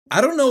I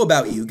don't know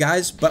about you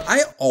guys, but I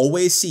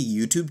always see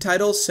YouTube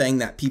titles saying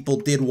that people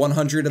did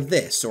 100 of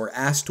this or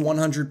asked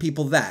 100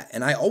 people that,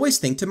 and I always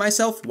think to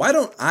myself, why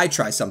don't I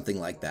try something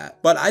like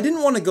that? But I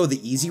didn't want to go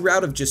the easy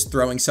route of just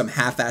throwing some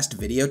half-assed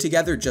video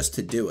together just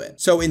to do it.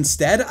 So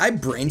instead, I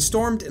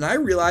brainstormed and I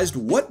realized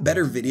what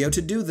better video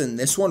to do than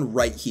this one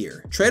right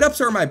here. Trade-ups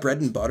are my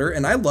bread and butter,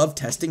 and I love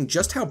testing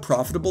just how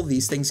profitable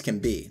these things can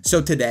be.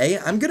 So today,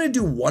 I'm gonna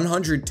do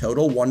 100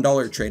 total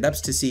 $1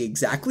 trade-ups to see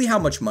exactly how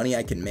much money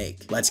I can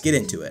make. Let's get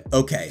into it.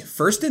 Okay,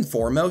 first and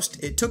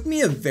foremost, it took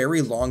me a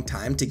very long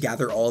time to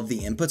gather all of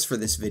the inputs for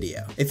this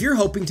video. If you're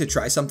hoping to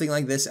try something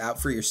like this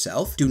out for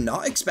yourself, do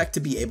not expect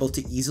to be able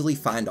to easily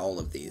find all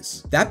of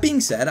these. That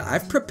being said,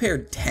 I've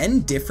prepared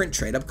 10 different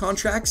trade-up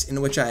contracts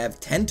in which I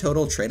have 10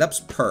 total trade-ups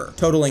per,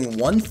 totaling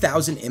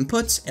 1,000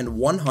 inputs and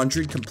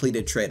 100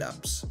 completed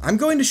trade-ups. I'm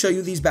going to show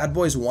you these bad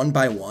boys one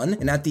by one,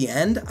 and at the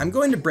end, I'm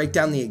going to break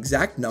down the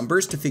exact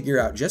numbers to figure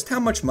out just how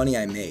much money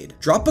I made.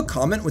 Drop a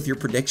comment with your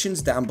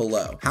predictions down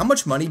below. How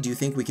much money do you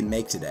think we can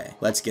make today?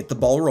 Let's get the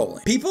ball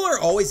rolling. People are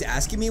always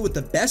asking me what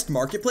the best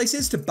marketplace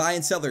is to buy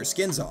and sell their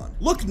skins on.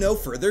 Look no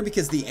further,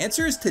 because the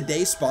answer is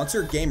today's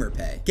sponsor,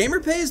 GamerPay.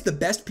 GamerPay is the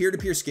best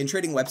peer-to-peer skin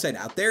trading website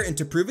out there, and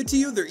to prove it to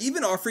you, they're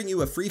even offering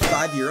you a free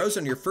 €5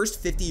 on your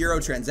first €50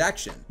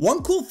 transaction.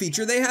 One cool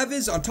feature they have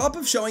is, on top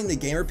of showing the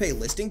GamerPay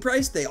listing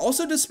price, they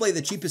also display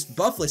the cheapest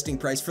buff listing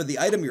price for the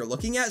item you're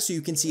looking at, so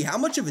you can see how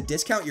much of a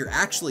discount you're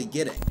actually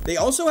getting. They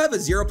also have a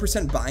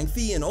 0% buying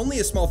fee and only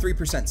a small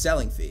 3%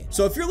 selling fee.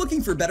 So if you're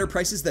looking for better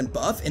prices than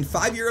buff and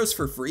 €5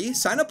 for free,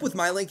 sign up with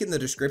my link in the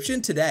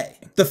description today.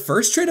 The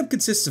first trade up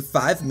consists of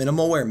 5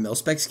 minimal wear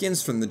mil-spec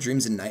skins from the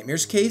Dreams and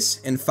Nightmares case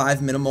and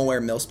 5 minimal wear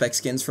mil-spec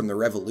skins from the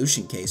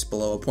Revolution case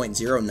below a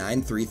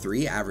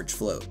 0.0933 average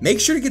float. Make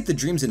sure to get the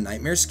Dreams and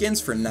Nightmares skins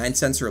for 9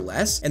 cents or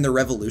less and the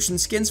Revolution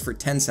skins for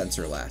 10 cents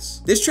or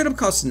less. This trade up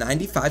costs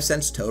 95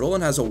 cents total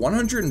and has a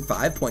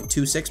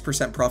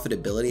 105.26%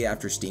 profitability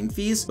after Steam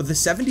fees with a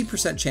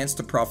 70% chance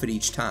to profit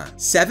each time.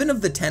 7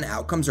 of the 10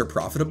 outcomes are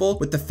profitable,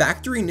 with the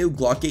factory new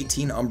Glock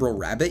 18 Umbral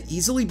Rabbit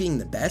easily being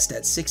the best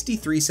at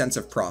 63 cents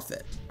of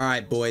profit.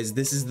 Alright boys,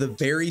 this is the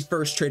very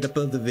first trade up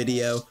of the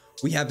video.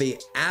 We have a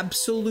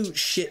absolute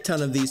shit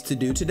ton of these to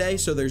do today,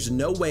 so there's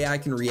no way I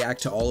can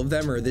react to all of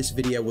them or this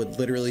video would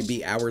literally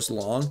be hours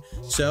long.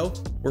 So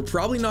we're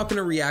probably not going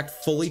to react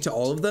fully to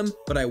all of them,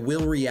 but I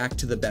will react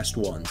to the best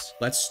ones.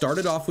 Let's start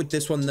it off with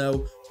this one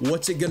though.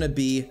 What's it going to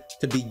be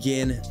to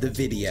begin the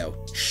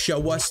video?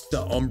 Show us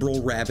the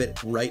Umbral Rabbit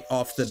right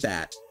off the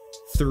bat.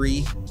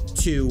 3,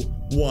 2,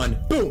 1,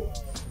 boom!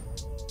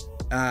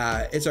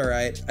 It's all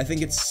right. I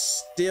think it's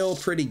still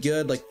pretty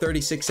good, like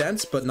 36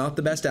 cents, but not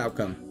the best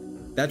outcome.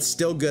 That's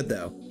still good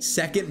though.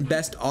 Second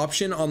best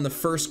option on the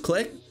first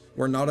click.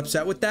 We're not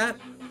upset with that.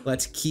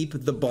 Let's keep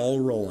the ball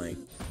rolling.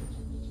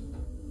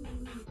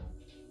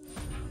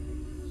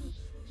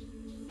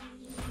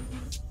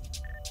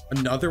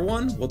 Another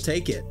one, we'll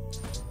take it.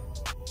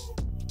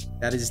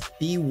 That is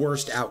the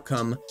worst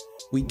outcome.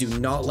 We do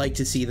not like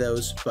to see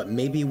those, but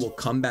maybe we'll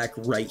come back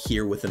right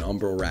here with an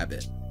Umbral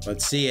Rabbit.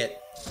 Let's see it.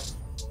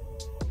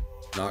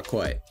 Not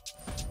quite.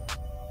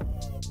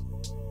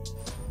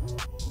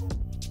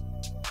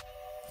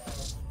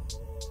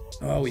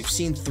 Oh, we've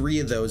seen 3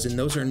 of those, and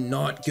those are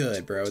not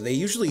good, bro. They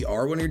usually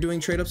are when you're doing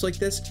trade-ups like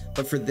this,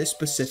 but for this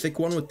specific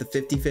one with the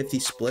 50-50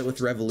 split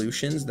with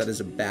Revolutions, that is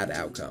a bad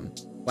outcome.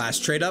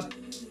 Last trade-up,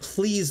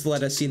 please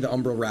let us see the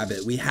Umbral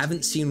Rabbit. We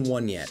haven't seen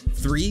one yet.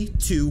 3,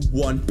 2,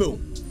 1,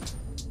 boom.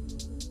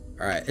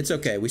 All right, it's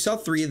okay. We saw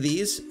 3 of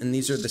these, and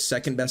these are the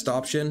second best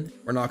option.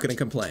 We're not gonna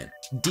complain.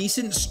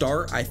 Decent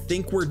start. I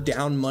think we're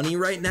down money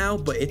right now,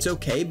 but it's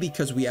okay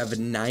because we have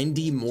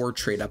 90 more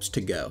trade-ups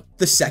to go.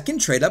 The second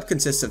trade-up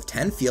consists of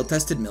 10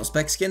 field-tested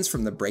mil-spec skins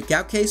from the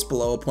breakout case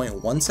below a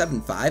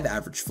 0.175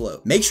 average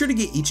float. Make sure to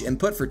get each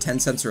input for 10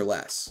 cents or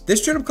less.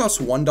 This trade-up costs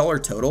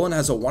 $1 total and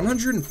has a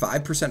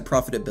 105%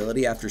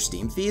 profitability after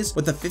Steam fees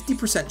with a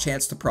 50%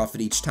 chance to profit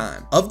each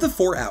time. Of the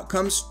 4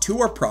 outcomes, 2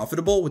 are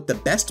profitable, with the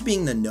best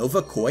being the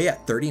Nova Koi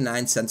at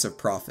 39 cents of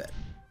profit.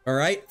 All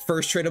right,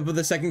 first trade up of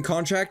the second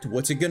contract.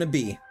 What's it gonna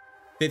be?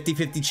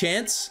 50-50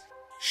 chance?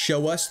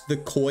 Show us the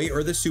Koi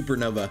or the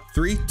Supernova.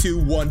 3, 2,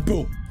 1,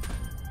 boom.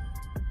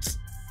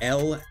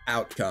 L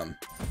outcome.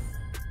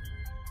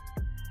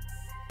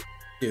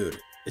 Dude,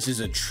 this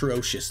is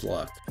atrocious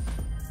luck.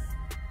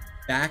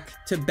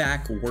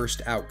 Back-to-back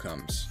worst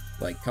outcomes.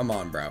 Like, come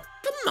on, bro.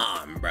 Come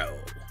on, bro.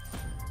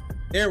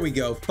 There we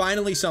go,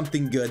 finally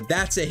something good.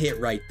 That's a hit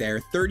right there,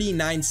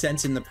 39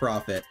 cents in the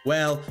profit.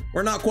 Well,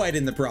 we're not quite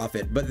in the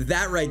profit, but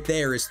that right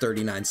there is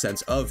 39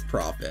 cents of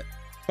profit.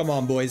 Come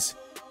on, boys.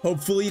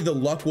 Hopefully the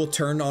luck will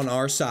turn on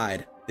our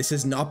side. This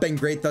has not been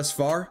great thus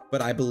far,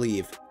 but I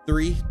believe.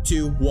 3,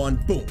 2,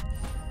 1, boom.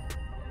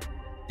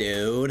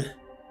 Dude,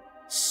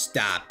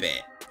 stop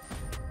it.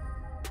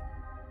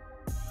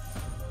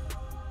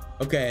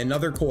 Okay,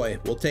 another Koi,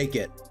 we'll take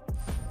it.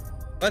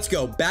 Let's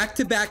go,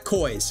 back-to-back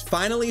Kois.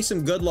 Finally,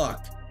 some good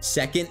luck.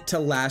 Second to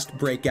last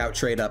breakout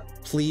trade up.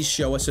 Please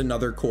show us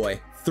another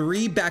Koi.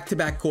 3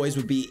 back-to-back Kois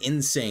would be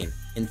insane.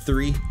 In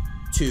 3,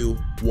 2,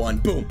 1,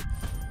 boom.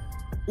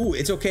 Ooh,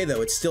 it's okay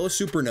though. It's still a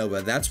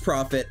supernova. That's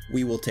profit.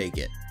 We will take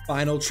it.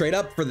 Final trade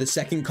up for the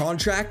second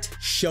contract.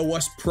 Show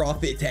us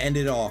profit to end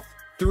it off.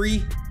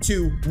 3,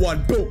 2,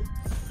 1, boom.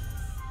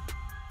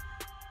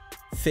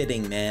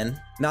 Fitting,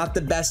 man. Not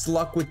the best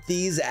luck with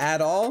these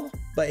at all,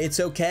 but it's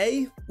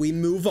okay. We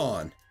move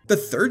on. The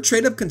third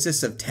trade up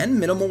consists of 10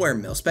 minimal wear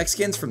mil-spec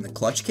skins from the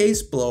clutch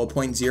case below a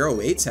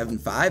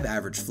 0.0875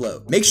 average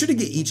float. Make sure to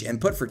get each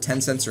input for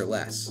 10 cents or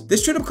less.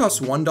 This trade up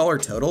costs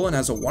 $1 total and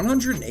has a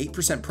 108%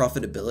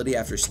 profitability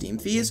after Steam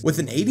fees with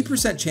an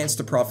 80% chance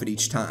to profit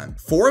each time.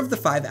 4 of the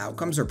 5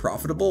 outcomes are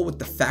profitable, with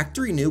the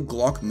factory new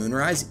Glock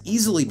Moonrise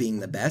easily being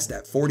the best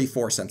at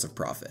 44 cents of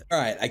profit.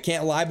 Alright, I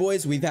can't lie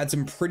boys, we've had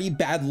some pretty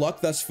bad luck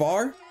thus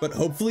far, but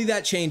hopefully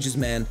that changes,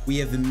 man. We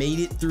have made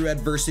it through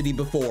adversity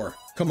before.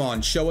 Come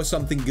on, show us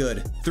something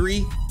good.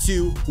 3,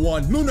 2,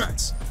 1,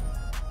 Moonrise!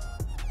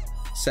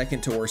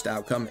 Second to worst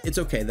outcome. It's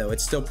okay though,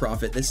 it's still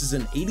profit. This is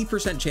an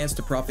 80% chance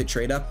to profit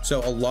trade up,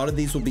 so a lot of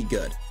these will be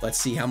good. Let's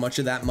see how much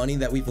of that money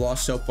that we've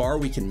lost so far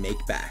we can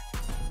make back.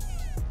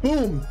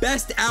 Boom,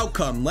 best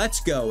outcome, let's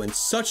go. And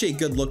such a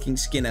good looking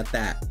skin at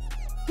that.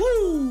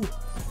 Woo!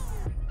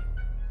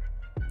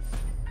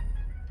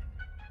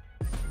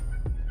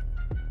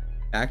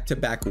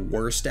 Back-to-back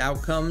worst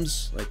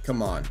outcomes? Like,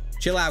 come on.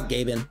 Chill out,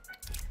 Gaben.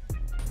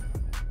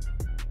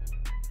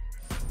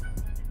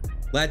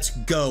 Let's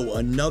go.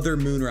 Another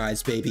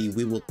Moonrise, baby.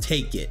 We will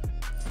take it.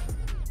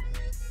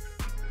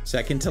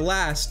 Second to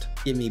last.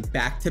 Give me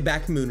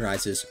back-to-back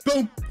Moonrises.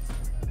 Boom.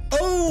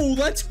 Oh,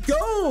 let's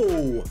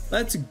go.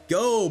 Let's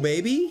go,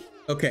 baby.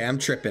 Okay, I'm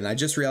tripping. I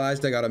just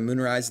realized I got a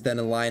Moonrise, then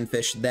a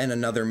Lionfish, then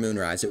another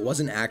Moonrise. It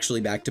wasn't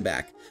actually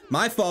back-to-back.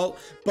 My fault,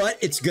 but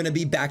it's gonna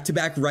be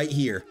back-to-back right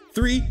here.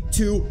 3,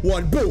 2,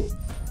 1, boom.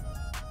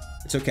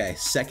 It's okay.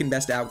 Second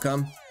best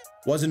outcome.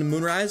 Wasn't a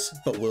Moonrise,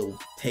 but we'll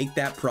take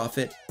that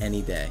profit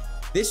any day.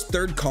 This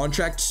third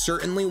contract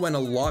certainly went a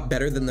lot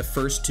better than the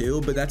first two,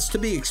 but that's to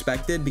be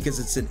expected because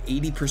it's an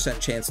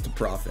 80% chance to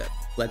profit.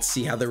 Let's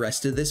see how the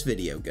rest of this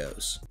video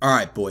goes.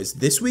 Alright boys,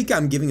 this week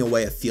I'm giving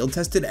away a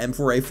field-tested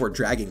M4A4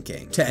 Dragon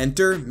King. To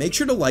enter, make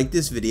sure to like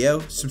this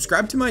video,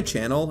 subscribe to my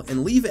channel,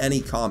 and leave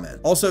any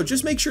comment. Also,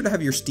 just make sure to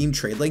have your Steam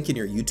trade link in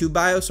your YouTube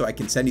bio so I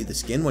can send you the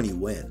skin when you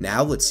win.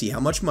 Now let's see how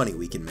much money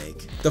we can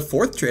make. The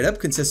fourth trade up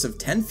consists of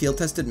 10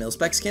 field-tested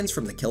mil-spec skins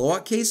from the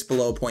kilowatt case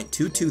below a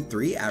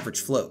 0.223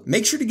 average float.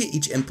 Make sure to get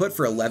each input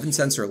for 11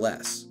 cents or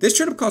less. This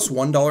trade up costs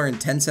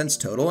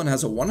 $1.10 total and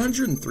has a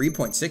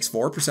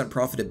 103.64%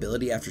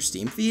 profitability after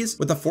Steam fees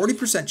with a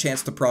 40%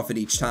 chance to profit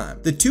each time.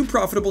 The two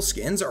profitable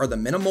skins are the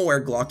minimal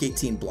wear Glock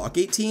 18 Block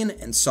 18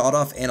 and sawed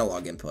off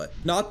analog input.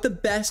 Not the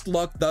best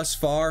luck thus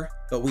far,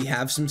 but we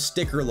have some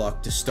sticker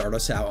luck to start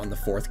us out on the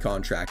fourth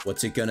contract.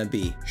 What's it gonna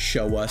be?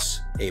 Show us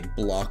a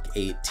Block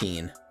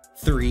 18.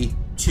 3,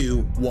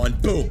 2, 1,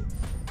 boom.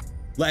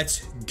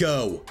 Let's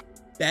go.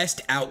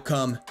 Best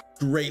outcome.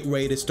 Great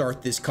way to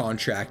start this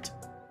contract.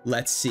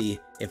 Let's see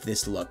if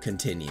this luck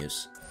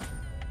continues.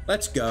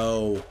 Let's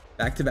go.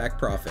 Back-to-back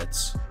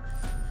profits.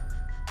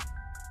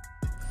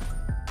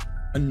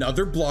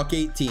 Another Block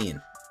 18.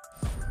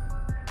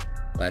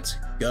 Let's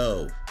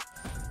go.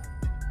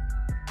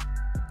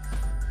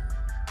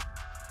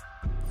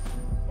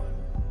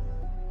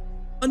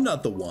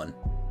 Another one.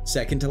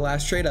 Second to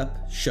last trade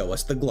up. Show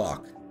us the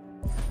Glock.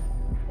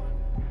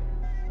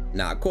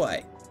 Not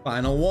quite.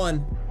 Final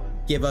one.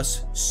 Give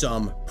us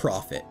some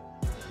profit.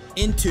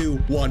 Into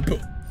 1,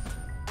 boom.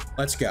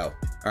 Let's go.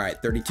 All right,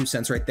 32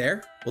 cents right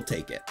there. We'll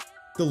take it.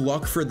 The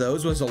luck for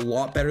those was a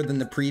lot better than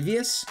the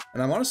previous,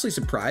 and I'm honestly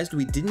surprised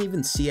we didn't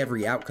even see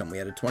every outcome. We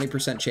had a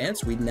 20%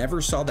 chance. We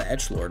never saw the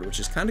Edgelord,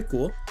 which is kind of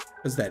cool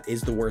because that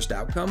is the worst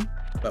outcome,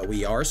 but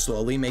we are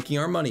slowly making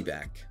our money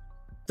back.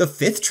 The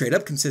fifth trade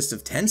up consists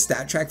of 10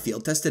 StatTrak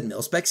field-tested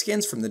mil-spec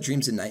skins from the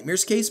Dreams and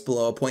Nightmares case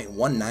below a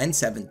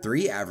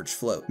 0.1973 average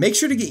float. Make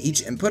sure to get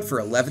each input for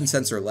 11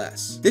 cents or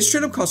less. This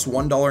trade up costs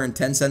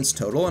 $1.10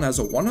 total and has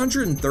a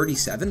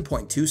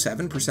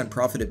 137.27%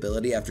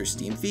 profitability after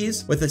Steam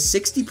fees with a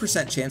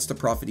 60% chance to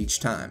profit each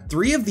time.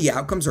 3 of the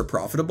outcomes are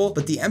profitable,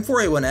 but the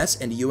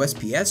M4A1S and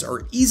USPS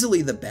are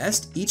easily the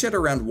best, each at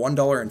around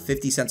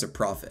 $1.50 of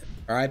profit.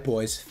 Alright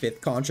boys, fifth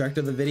contract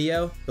of the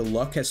video. The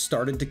luck has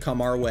started to come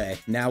our way.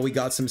 Now we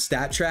got some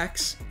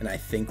StatTraks, and I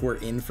think we're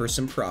in for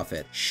some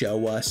profit.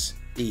 Show us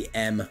the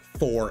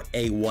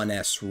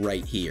M4A1S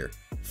right here.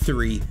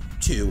 3,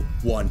 2,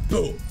 1,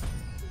 boom.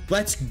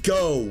 Let's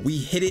go. We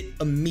hit it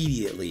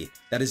immediately.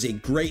 That is a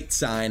great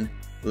sign.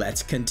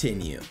 Let's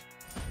continue.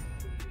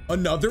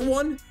 Another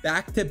one,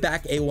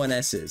 back-to-back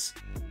A1Ss.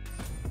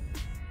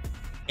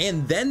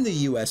 And then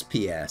the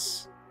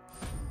USPS.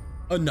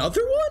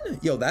 Another one?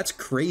 Yo, that's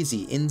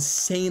crazy.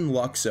 Insane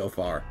luck so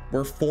far.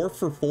 We're 4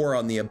 for 4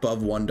 on the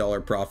above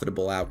 $1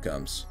 profitable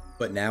outcomes.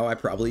 But now I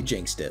probably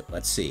jinxed it.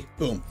 Let's see.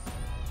 Boom.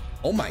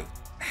 Oh my,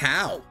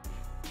 how?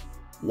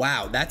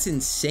 Wow, that's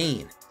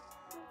insane.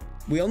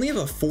 We only have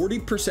a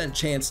 40%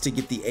 chance to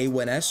get the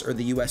A1S or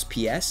the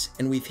USPS,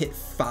 and we've hit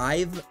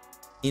 5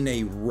 in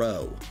a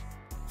row.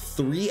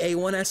 3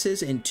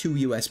 A1Ss and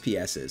 2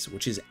 USPSs,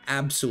 which is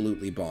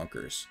absolutely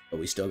bonkers. But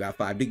we still got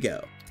 5 to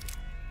go.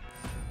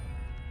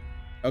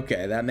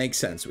 Okay, that makes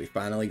sense. We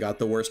finally got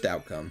the worst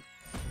outcome.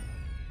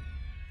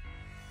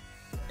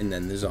 And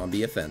then the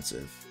zombie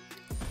offensive.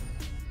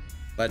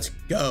 Let's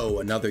go.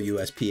 Another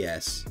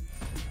USPS.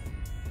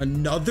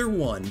 Another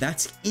one.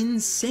 That's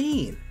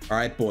insane. All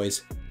right,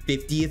 boys.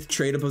 50th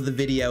trade up of the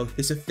video.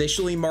 This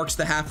officially marks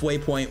the halfway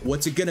point.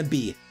 What's it gonna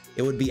be?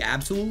 It would be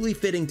absolutely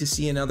fitting to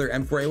see another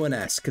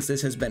M4A1S because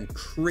this has been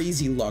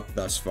crazy luck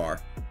thus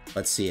far.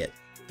 Let's see it.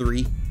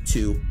 3,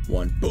 2,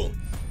 1,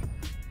 boom.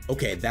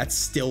 Okay, that's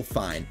still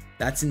fine.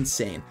 That's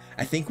insane.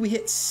 I think we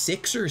hit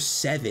 6 or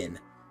 7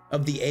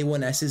 of the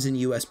A1Ss and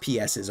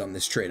USPSs on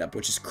this trade up,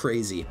 which is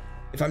crazy.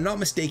 If I'm not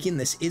mistaken,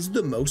 this is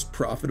the most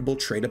profitable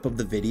trade up of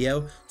the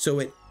video, so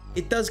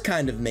it does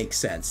kind of make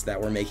sense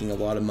that we're making a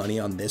lot of money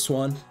on this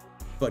one.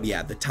 But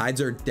yeah, the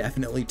tides are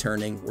definitely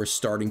turning. We're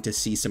starting to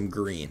see some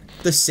green.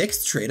 The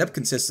 6th trade up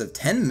consists of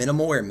 10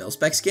 minimal wear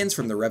mil-spec skins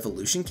from the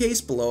Revolution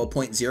case below a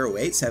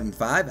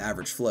 0.0875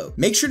 average float.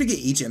 Make sure to get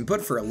each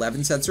input for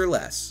 11 cents or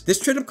less. This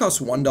trade up costs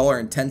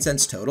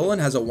 $1.10 total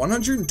and has a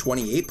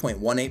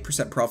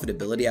 128.18%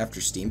 profitability after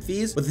Steam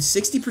fees with a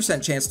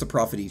 60% chance to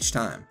profit each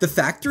time. The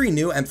factory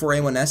new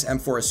M4A1S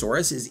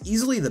M4asaurus is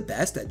easily the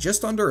best at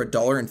just under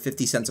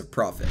 $1.50 of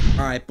profit.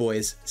 All right,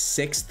 boys,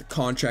 6th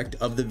contract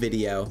of the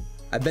video.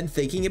 I've been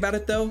thinking about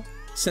it though,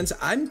 since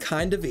I'm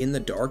kind of in the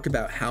dark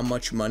about how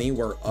much money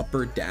we're up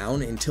or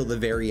down until the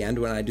very end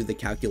when I do the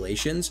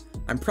calculations,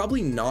 I'm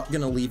probably not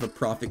gonna leave a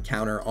profit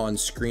counter on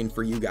screen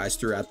for you guys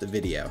throughout the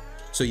video.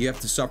 So you have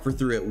to suffer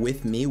through it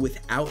with me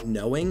without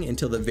knowing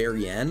until the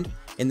very end.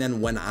 And then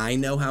when I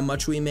know how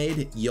much we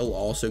made, you'll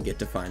also get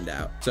to find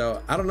out.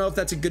 So I don't know if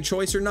that's a good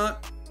choice or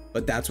not,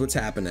 but that's what's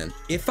happening.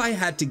 If I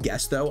had to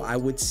guess though, I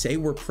would say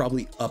we're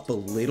probably up a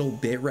little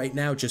bit right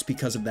now just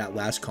because of that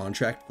last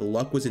contract. The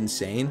luck was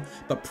insane,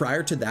 but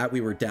prior to that,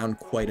 we were down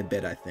quite a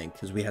bit, I think,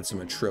 because we had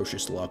some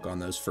atrocious luck on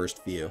those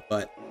first few.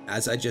 But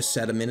as I just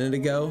said a minute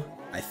ago,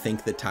 I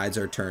think the tides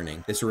are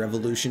turning. This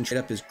Revolution trade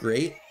up is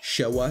great.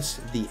 Show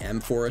us the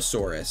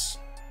M4asaurus.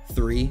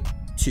 3,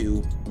 2,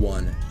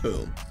 1,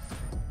 boom.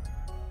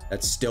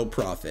 That's still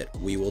profit.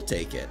 We will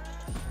take it.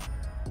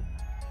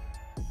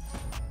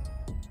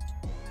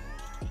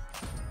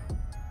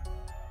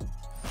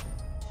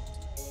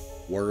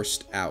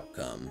 Worst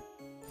outcome.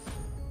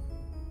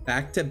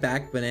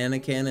 Back-to-back banana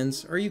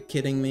cannons. Are you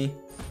kidding me?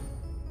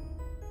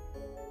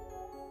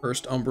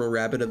 First Umbral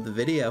Rabbit of the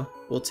video.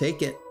 We'll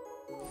take it.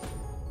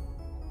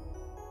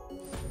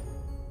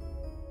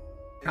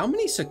 How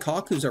many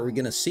Sakakus are we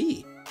gonna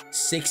see?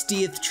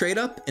 60th trade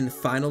up and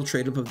final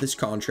trade up of this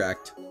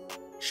contract.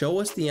 Show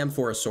us the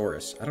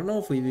M4asaurus. I don't know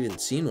if we've even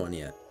seen one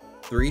yet.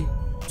 3,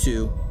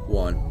 2,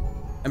 1.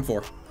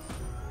 M4.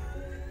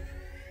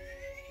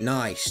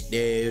 Nice,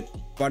 dude.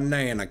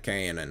 Banana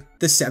cannon.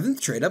 The 7th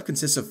trade up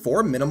consists of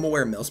 4 minimal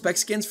wear mil-spec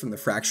skins from the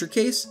Fracture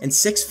case and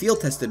 6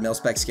 field tested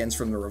mil-spec skins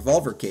from the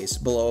Revolver case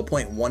below a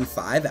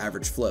 0.15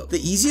 average float. The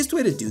easiest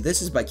way to do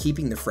this is by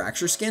keeping the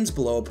Fracture skins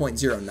below a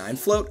 0.09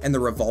 float and the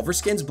Revolver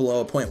skins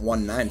below a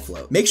 0.19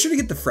 float. Make sure to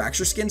get the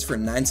Fracture skins for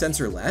 9 cents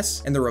or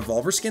less and the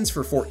Revolver skins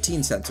for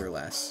 14 cents or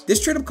less.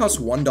 This trade up costs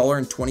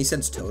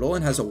 $1.20 total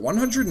and has a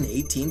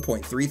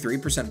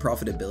 118.33%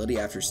 profitability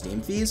after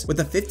Steam fees with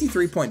a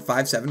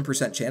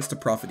 53.57% chance to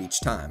profit each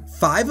time.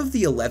 5 of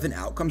the 11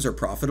 outcomes are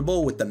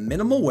profitable, with the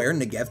minimal wear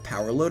Negev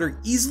power loader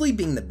easily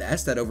being the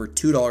best at over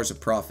 $2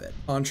 of profit.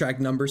 Contract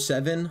number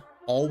 7,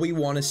 all we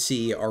want to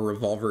see are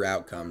Revolver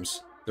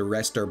outcomes. The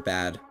rest are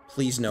bad.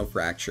 Please no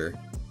Fracture.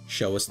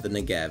 Show us the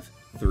Negev.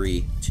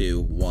 3,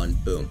 2, 1,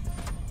 boom.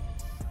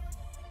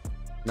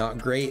 Not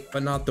great,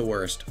 but not the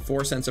worst.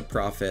 4 cents of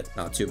profit,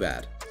 not too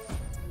bad.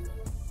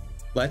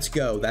 Let's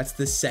go. That's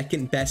the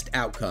 2nd best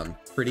outcome.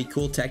 Pretty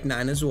cool Tech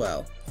 9 as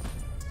well.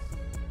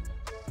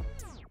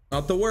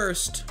 Not the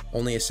worst,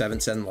 only a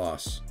 7-cent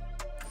loss.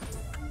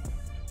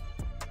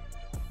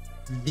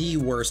 The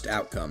worst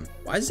outcome.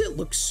 Why does it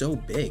look so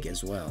big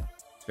as well?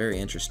 It's very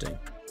interesting.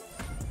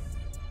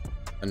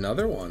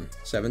 Another one,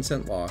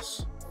 7-cent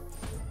loss.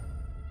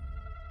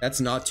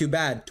 That's not too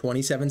bad,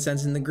 27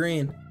 cents in the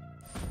green.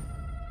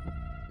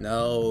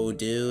 No,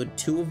 dude,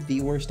 2 of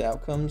the worst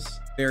outcomes.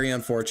 Very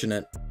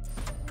unfortunate.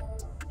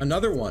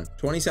 Another one,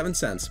 27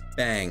 cents,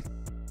 bang.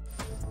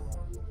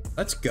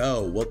 Let's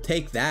go, we'll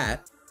take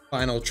that.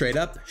 Final trade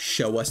up,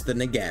 show us the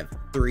Negev.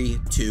 3,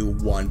 2,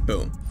 1,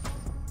 boom.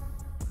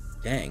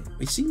 Dang,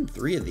 we've seen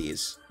 3 of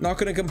these. Not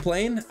gonna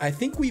complain. I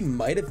think we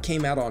might have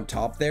came out on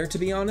top there, to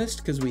be honest,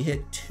 because we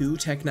hit 2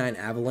 Tech 9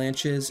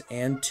 avalanches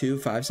and 2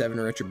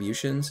 5.7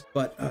 retributions.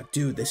 But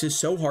dude, this is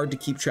so hard to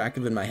keep track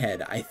of in my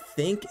head. I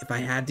think if I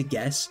had to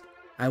guess,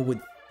 I would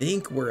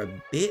think we're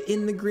a bit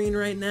in the green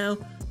right now,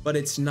 but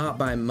it's not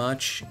by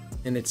much,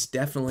 and it's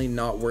definitely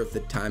not worth the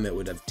time it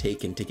would have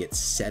taken to get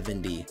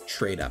 70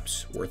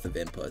 trade-ups worth of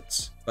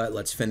inputs. But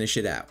let's finish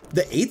it out.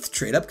 The 8th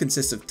trade-up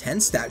consists of 10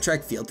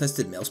 StatTrak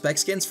field-tested mil-spec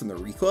skins from the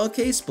recoil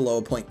case below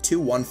a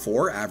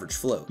 0.214 average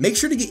float. Make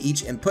sure to get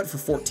each input for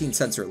 14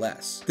 cents or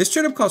less. This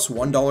trade-up costs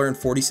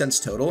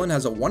 $1.40 total and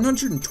has a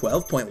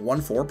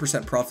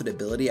 112.14%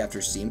 profitability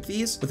after Steam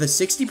fees, with a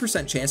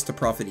 60% chance to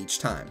profit each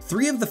time.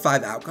 3 of the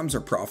 5 outcomes are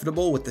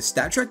profitable, with the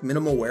StatTrak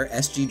Minimal Wear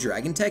SG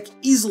Dragon Tech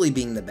easily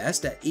being the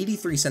best at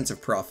 83 cents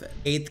of profit.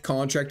 8th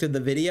contract of the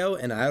video,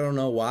 and I don't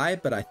know why,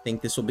 but I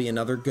think this will be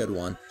another good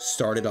one.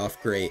 Started off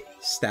great.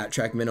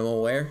 StatTrak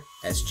Minimal Wear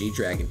SG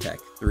Dragon Tech.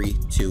 3,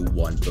 2,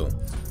 1, boom.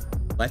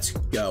 Let's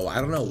go.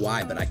 I don't know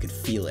why, but I could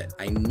feel it.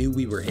 I knew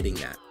we were hitting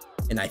that.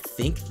 And I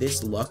think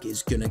this luck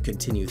is gonna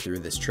continue through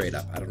this trade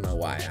up. I don't know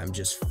why. I'm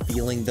just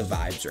feeling the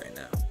vibes right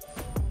now.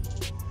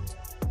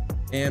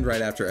 And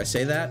right after I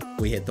say that,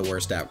 we hit the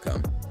worst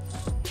outcome.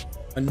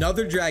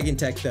 Another Dragon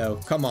Tech though,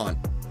 come on.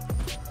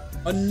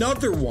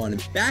 Another one,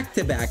 back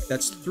to back.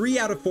 That's 3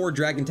 out of 4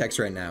 Dragon Techs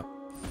right now.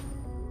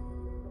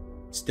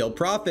 Still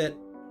profit.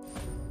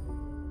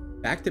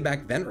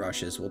 Back-to-back vent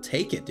rushes, we'll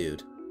take it,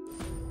 dude.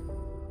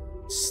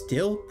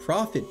 Still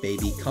profit,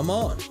 baby, come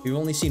on. We've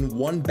only seen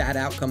 1 bad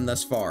outcome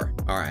thus far.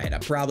 All right, I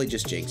probably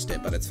just jinxed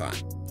it, but it's fine.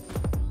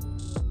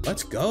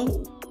 Let's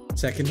go.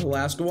 Second to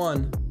last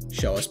one,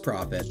 show us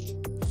profit.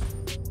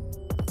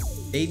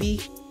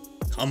 Baby,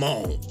 come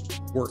on.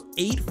 We're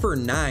 8 for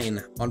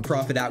 9 on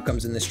profit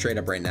outcomes in this trade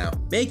up right now.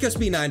 Make us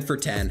be 9 for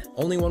 10.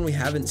 Only one we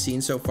haven't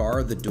seen so far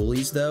are the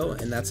dualies though,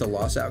 and that's a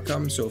loss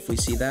outcome. So if we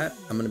see that,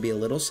 I'm gonna be a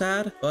little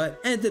sad, but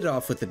ended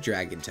off with the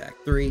Dragon Tech.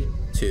 3,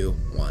 2,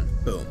 1,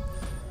 boom.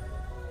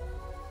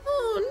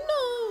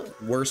 Oh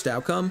no. Worst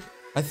outcome,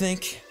 I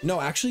think. No,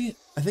 actually,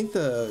 I think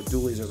the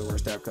dualies are the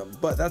worst outcome,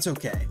 but that's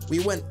okay. We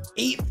went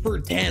 8 for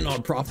 10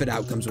 on profit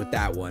outcomes with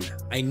that one.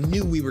 I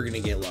knew we were gonna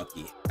get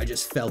lucky. I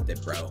just felt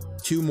it, bro.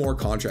 2 more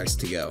contracts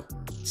to go.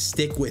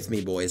 Stick with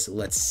me, boys.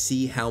 Let's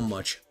see how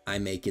much I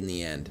make in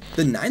the end.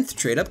 The 9th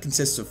trade up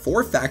consists of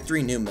 4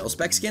 factory new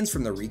mil-spec skins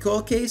from the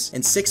recoil case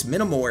and 6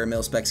 minimal wear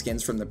mil-spec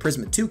skins from the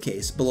Prisma 2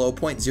 case below a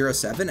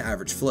 0.07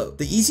 average float.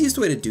 The easiest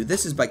way to do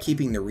this is by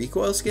keeping the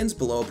recoil skins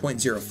below a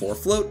 0.04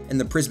 float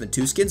and the Prisma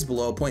 2 skins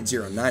below a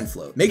 0.09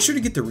 float. Make sure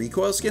to get the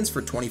recoil skins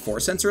for 24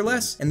 cents or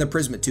less and the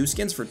Prisma 2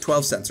 skins for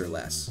 12 cents or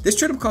less. This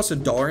trade up costs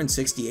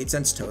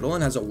 $1.68 total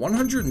and has a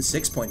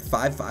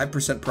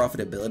 106.55%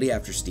 profitability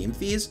after Steam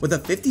fees, with a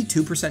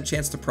 52%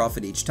 chance to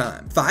profit each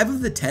time. 5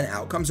 of the 10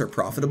 outcomes are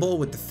profitable,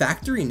 with the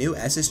factory new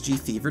SSG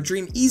Fever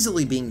Dream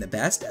easily being the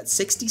best at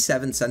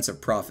 67 cents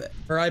of profit.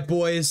 All right,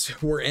 boys,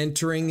 we're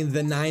entering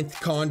the 9th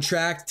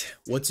contract.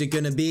 What's it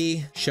gonna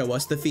be? Show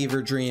us the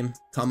Fever Dream.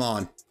 Come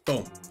on.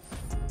 Boom.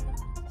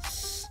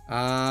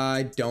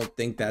 I don't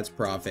think that's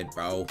profit,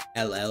 bro.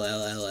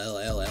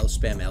 LLLLLLL.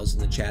 Spam L's in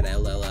the chat.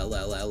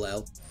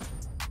 LLLLLL.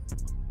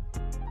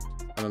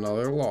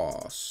 Another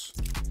loss.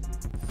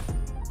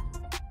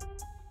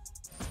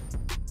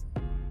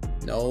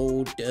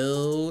 No,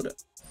 dude.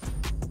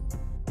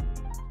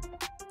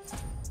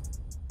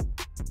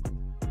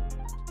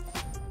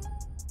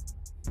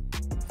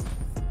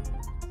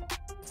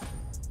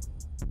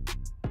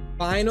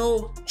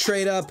 Final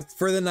trade up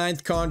for the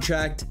 9th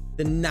contract.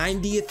 The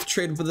 90th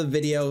trade up of the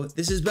video.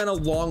 This has been a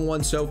long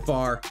one so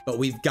far, but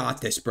we've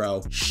got this,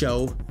 bro.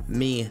 Show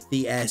me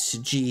the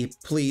SG,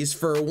 please,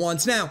 for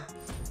once. Now,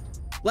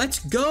 let's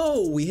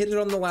go. We hit it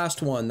on the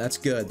last one. That's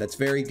good. That's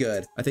very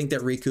good. I think that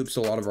recoups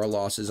a lot of our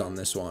losses on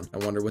this one. I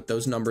wonder what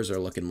those numbers are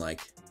looking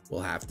like.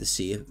 We'll have to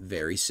see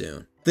very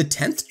soon. The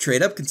 10th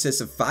trade up consists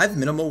of 5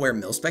 minimal wear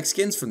mil-spec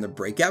skins from the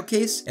breakout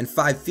case and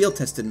 5 field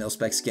tested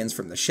mil-spec skins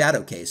from the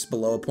shadow case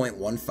below a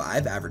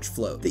 0.15 average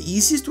float. The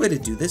easiest way to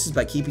do this is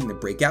by keeping the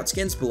breakout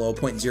skins below a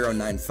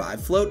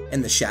 0.095 float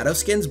and the shadow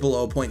skins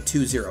below a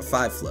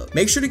 0.205 float.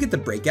 Make sure to get the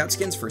breakout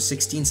skins for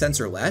 16 cents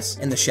or less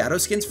and the shadow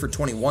skins for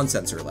 21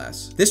 cents or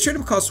less. This trade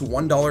up costs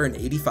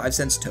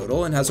 $1.85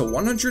 total and has a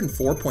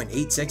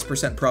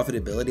 104.86%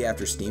 profitability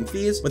after Steam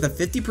fees, with a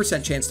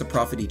 50% chance to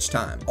profit each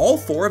time. All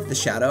 4 of the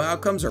shadow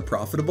outcomes are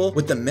profitable,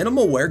 with the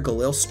minimal wear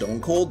Galil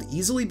Stone Cold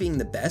easily being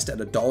the best at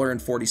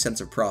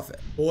 $1.40 of profit.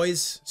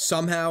 Boys,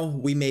 somehow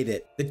we made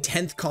it. The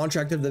 10th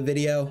contract of the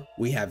video.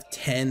 We have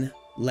 10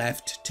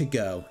 left to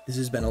go. This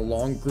has been a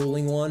long,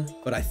 grueling one,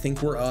 but I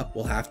think we're up.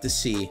 We'll have to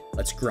see.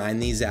 Let's grind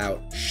these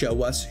out.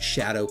 Show us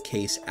shadow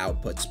case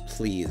outputs,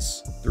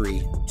 please.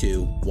 3,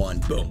 2, 1,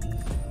 boom.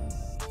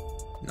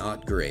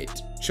 Not great.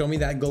 Show me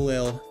that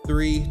Galil.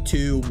 3,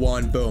 2,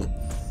 1, boom.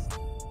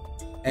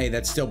 Hey,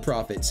 that's still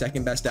profit.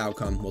 Second best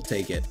outcome. We'll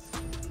take it.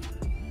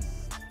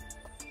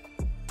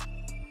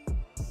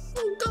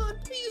 Oh God,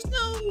 please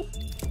no.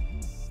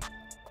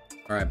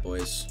 All right,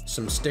 boys.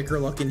 Some sticker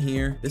luck in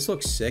here. This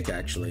looks sick,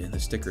 actually. The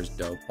sticker's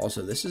dope.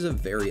 Also, this is a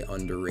very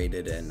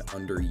underrated and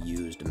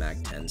underused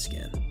Mag 10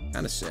 skin.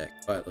 Kind of sick.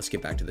 But let's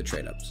get back to the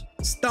trade ups.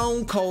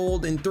 Stone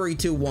Cold in 3,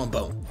 2, 1,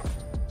 boom.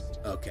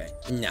 Okay.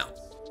 No.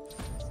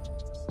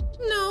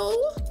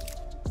 No.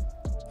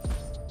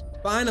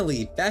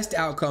 Finally, best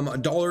outcome,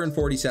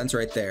 $1.40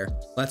 right there.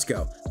 Let's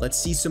go. Let's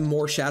see some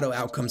more shadow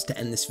outcomes to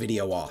end this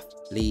video off.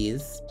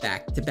 Please,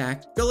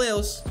 back-to-back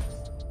Galils.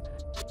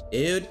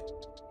 Dude,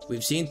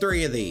 we've seen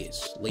 3 of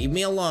these. Leave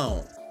me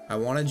alone. I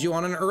wanted you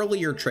on an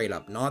earlier trade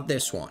up, not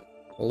this one.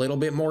 A little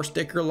bit more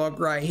sticker luck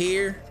right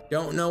here.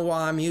 Don't know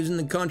why I'm using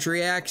the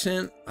country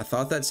accent. I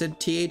thought that said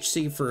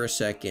THC for a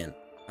second.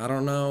 I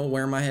don't know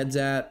where my head's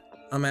at.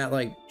 I'm at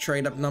like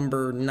trade up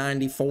number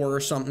 94 or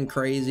something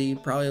crazy.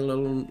 Probably a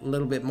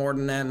little bit more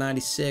than that,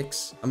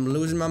 96. I'm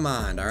losing my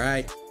mind, all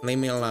right? Leave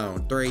me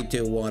alone. 3,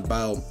 2, 1,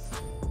 boom.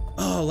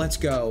 Oh, let's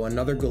go.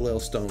 Another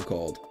Galil Stone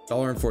Cold.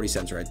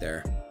 $1.40 right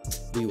there.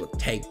 We will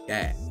take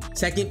that.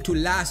 Second to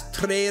last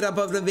trade up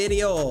of the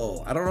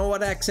video. I don't know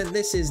what accent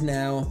this is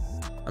now.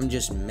 I'm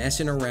just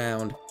messing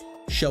around.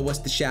 Show us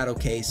the shadow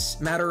case.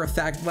 Matter of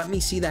fact, let me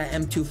see that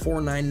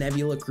M249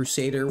 Nebula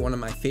Crusader, one of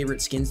my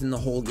favorite skins in the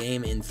whole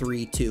game, in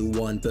 3, 2,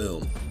 1,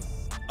 boom.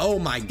 Oh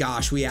my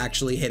gosh, we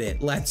actually hit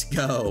it. Let's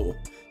go.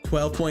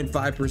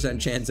 12.5%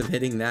 chance of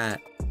hitting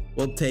that.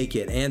 We'll take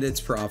it, and it's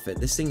profit.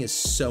 This thing is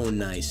so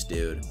nice,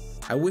 dude.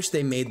 I wish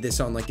they made this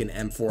on like an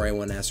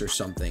M4A1S or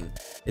something.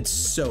 It's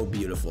so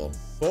beautiful.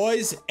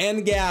 Boys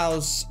and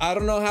gals, I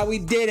don't know how we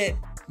did it,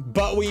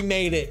 but we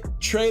made it.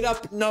 Trade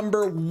up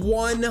number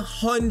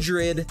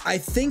 100. I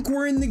think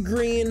we're in the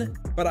green,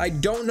 but I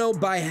don't know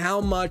by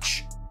how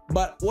much.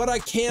 But what I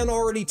can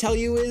already tell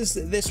you is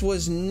that this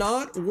was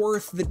not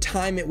worth the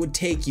time it would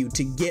take you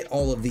to get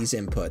all of these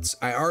inputs.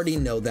 I already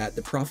know that.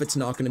 The profit's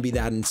not going to be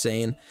that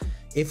insane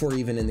if we're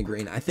even in the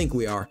green. I think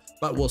we are,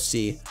 but we'll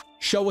see.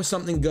 Show us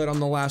something good on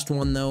the last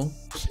one, though.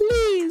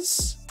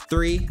 Please.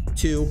 3,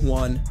 2,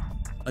 1.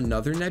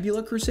 Another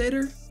Nebula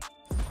Crusader?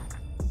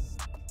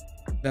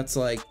 That's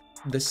like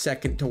the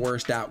second to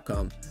worst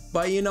outcome.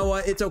 But you know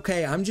what? It's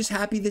okay. I'm just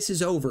happy this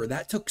is over.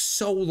 That took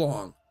so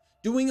long.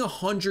 Doing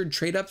 100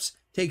 trade ups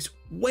takes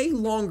way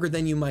longer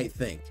than you might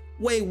think.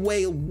 Way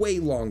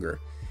longer.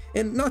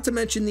 And not to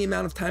mention the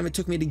amount of time it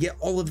took me to get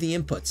all of the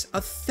inputs.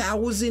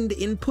 1,000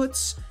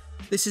 inputs?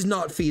 This is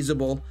not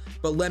feasible,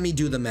 but let me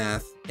do the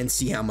math and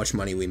see how much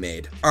money we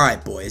made. All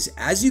right, boys,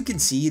 as you can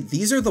see,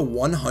 these are the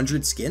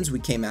 100 skins we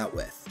came out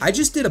with. I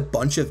just did a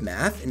bunch of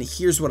math, and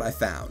here's what I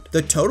found.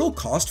 The total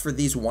cost for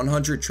these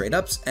 100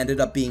 trade-ups ended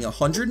up being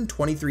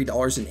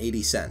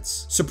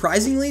 $123.80.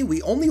 Surprisingly,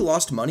 we only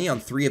lost money on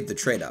 3 of the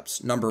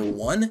trade-ups, number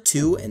 1,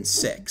 2, and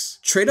 6.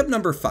 Trade-up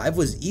number 5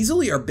 was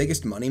easily our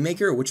biggest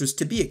moneymaker, which was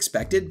to be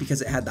expected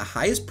because it had the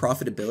highest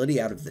profitability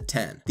out of the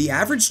 10. The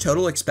average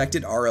total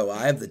expected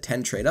ROI of the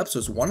 10 trade-ups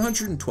was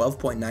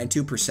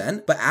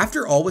 112.92%, but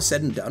after all was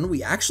said and done,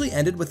 we actually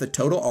ended with a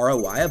total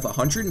ROI of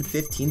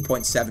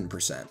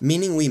 115.7%,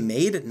 meaning we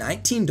made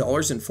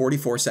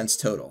 $19.44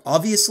 total.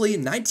 Obviously,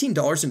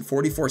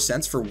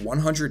 $19.44 for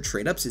 100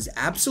 trade-ups is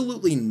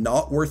absolutely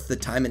not worth the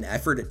time and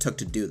effort it took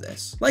to do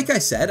this. Like I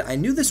said, I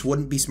knew this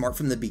wouldn't be smart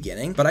from the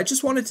beginning, but I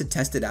just wanted to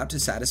test it out to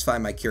satisfy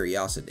my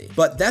curiosity.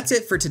 But that's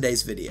it for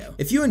today's video.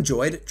 If you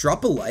enjoyed,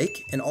 drop a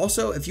like, and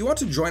also if you want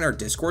to join our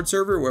Discord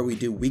server where we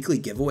do weekly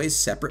giveaways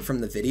separate from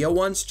the video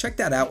ones, check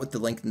that out with the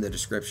link in the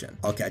description.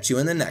 I'll catch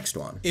you in the next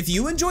one. If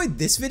you enjoyed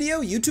this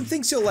video, YouTube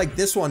thinks you'll like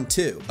this one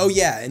too. Oh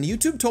yeah, and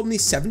YouTube told me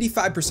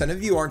 75%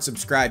 of you aren't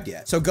subscribed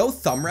yet, so go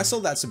thumb wrestle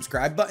that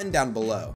subscribe button down below.